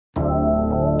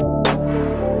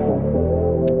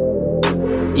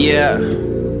Yeah.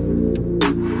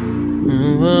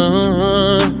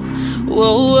 Whoa,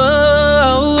 whoa,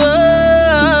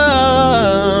 whoa,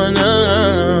 no.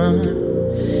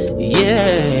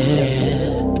 Yeah.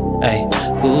 Hey,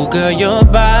 ooh, girl, your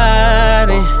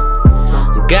body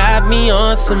got me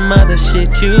on some other shit.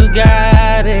 You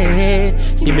got it.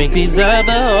 You make these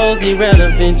other hoes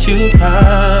irrelevant. You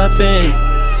poppin'.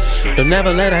 Don't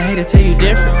never let a hater tell you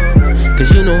different,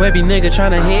 cause you know every nigga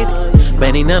tryna hit it.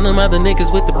 But ain't none of them other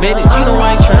niggas with the business. You know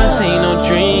I ain't tryna say no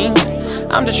dreams.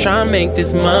 I'm just tryna make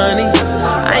this money.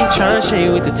 I ain't tryna share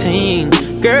you with the team.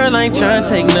 Girl, I ain't tryna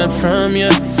take nothing from you.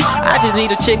 I just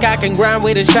need a chick I can grind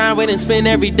with and shine with and spend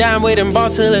every dime with and ball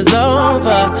till it's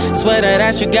over. Swear that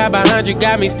ass you got behind you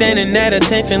got me standing at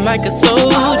attention like a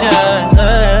soldier.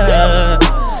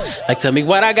 Like tell me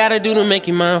what I gotta do to make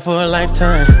you mine for a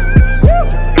lifetime.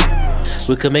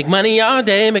 We could make money all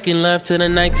day, making love till the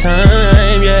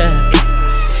nighttime, yeah.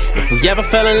 If we ever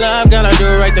fell in love, girl, I'll do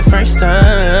it right the first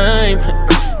time.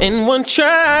 In one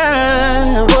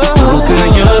try. Whoa,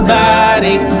 girl, your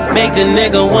body make a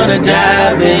nigga wanna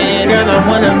dive in. Girl, I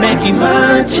wanna make you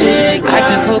my chick. I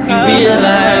just hope you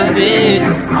realize it.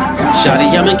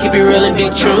 Shawty, I'ma keep it real and be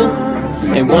true.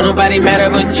 Ain't want nobody matter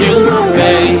but you,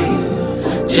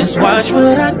 babe. Just watch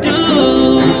what I do.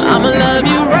 I'ma love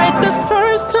you right the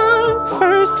first time.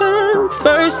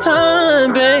 First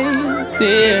time, baby.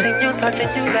 Yeah,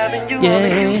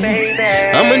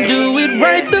 I'ma do it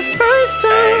right the first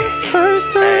time,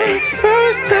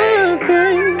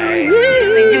 baby.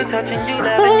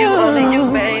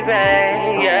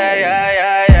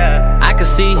 I can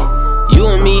see you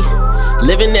and me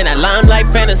living in that limelight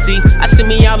fantasy. I see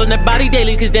me all in that body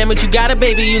daily, cause damn it, you got it,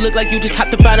 baby. You look like you just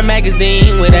hopped up out a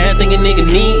magazine with everything a nigga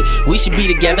need. We should be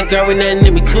together, girl, with nothing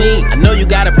in between. I know you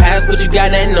got a past, but you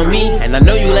got nothing on me. And I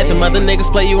know you let them other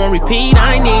niggas play you on repeat.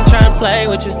 I ain't even trying to play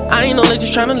with you. I ain't only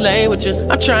just trying to lay with you.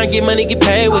 I'm trying to get money, get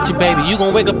paid with you, baby. You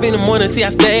gon' wake up in the morning, see I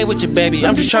stay with you, baby.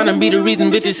 I'm just trying to be the reason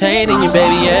bitches hating you,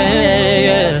 baby.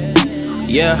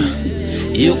 Yeah.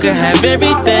 You can have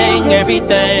everything.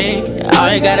 All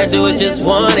you gotta do is just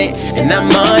want it, and I'm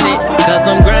on it. Cause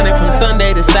I'm grinding from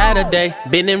Sunday to Saturday,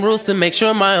 bending rules to make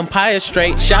sure my empire's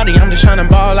straight. Shouty, I'm just tryna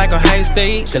ball like Ohio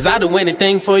State, cause I'd do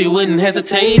anything for you, wouldn't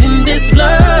hesitate in this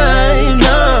life,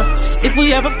 no. If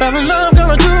we ever fell in love,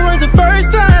 gonna do it right the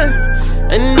first time,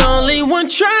 and only one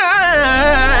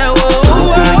try.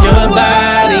 Whoa, girl, your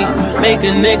body make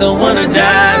a nigga wanna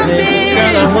dive in.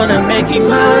 Girl, I wanna make you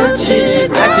my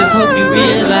chick. I just hope you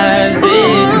realize it.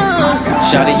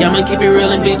 Shawty, I'ma keep it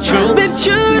real and be true.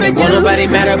 Ain't want nobody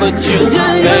matter but you,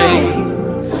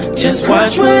 babe. Just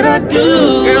watch what I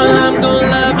do. Girl, I'm gonna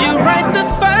love you right the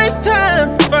first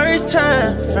time,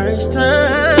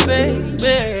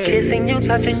 baby. Kissing you,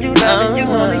 touching you, loving you,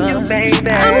 holding you, baby.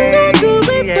 I'm gonna do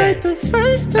it right the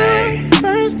first time,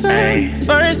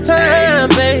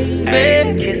 baby.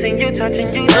 Kissing you,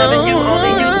 touching you, loving you,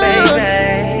 holding you, baby.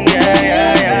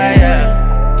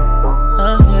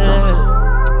 Oh yeah.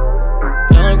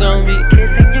 Girl, I'm gonna be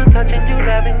kissing you, touching you,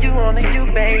 loving you, holding you,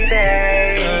 baby.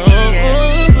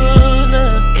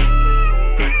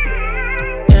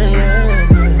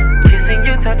 Kissing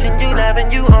you, touching you,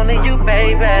 loving you, only you,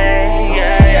 baby.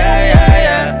 Yeah.